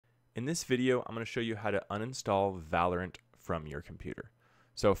In this video, I'm going to show you how to uninstall Valorant from your computer.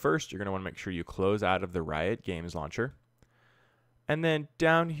 So first, you're going to want to make sure you close out of the Riot Games Launcher. And then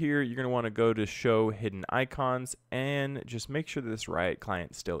down here, you're going to want to go to Show Hidden Icons and just make sure that this Riot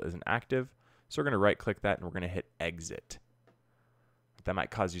client still isn't active. So we're going to right-click that and we're going to hit Exit. That might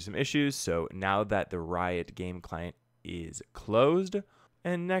cause you some issues. So now that the Riot game client is closed,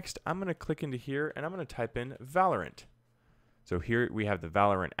 and next I'm going to click into here and I'm going to type in Valorant. So here we have the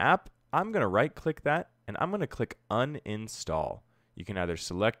Valorant app. I'm going to right click that and I'm going to click uninstall. You can either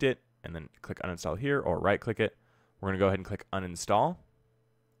select it and then click uninstall here or right click it. We're going to go ahead and click uninstall.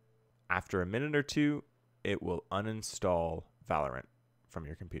 After a minute or two, it will uninstall Valorant from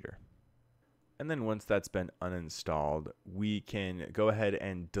your computer. And then once that's been uninstalled, we can go ahead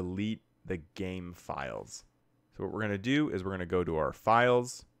and delete the game files. So what we're going to do is we're going to go to our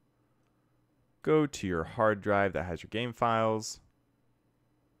files, go to your hard drive that has your game files.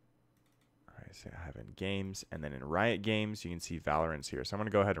 All right, so I have in games, and then in Riot Games, you can see Valorant's here. So I'm going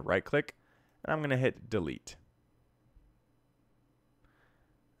to go ahead and right click, and I'm going to hit delete.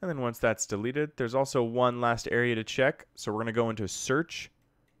 And then once that's deleted, there's also one last area to check. So we're going to go into search,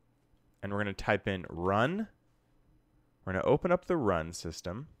 and we're going to type in run. We're going to open up the run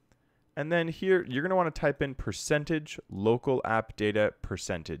system. And then here, you're going to want to type in percentage local app data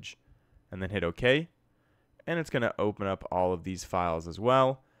percentage. And then hit OK. And it's going to open up all of these files as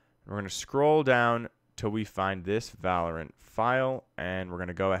well. And we're going to scroll down till we find this Valorant file. And we're going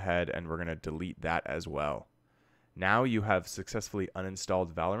to go ahead and we're going to delete that as well. Now you have successfully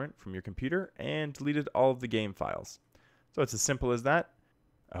uninstalled Valorant from your computer and deleted all of the game files. So it's as simple as that.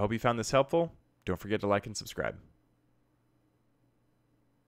 I hope you found this helpful. Don't forget to like and subscribe.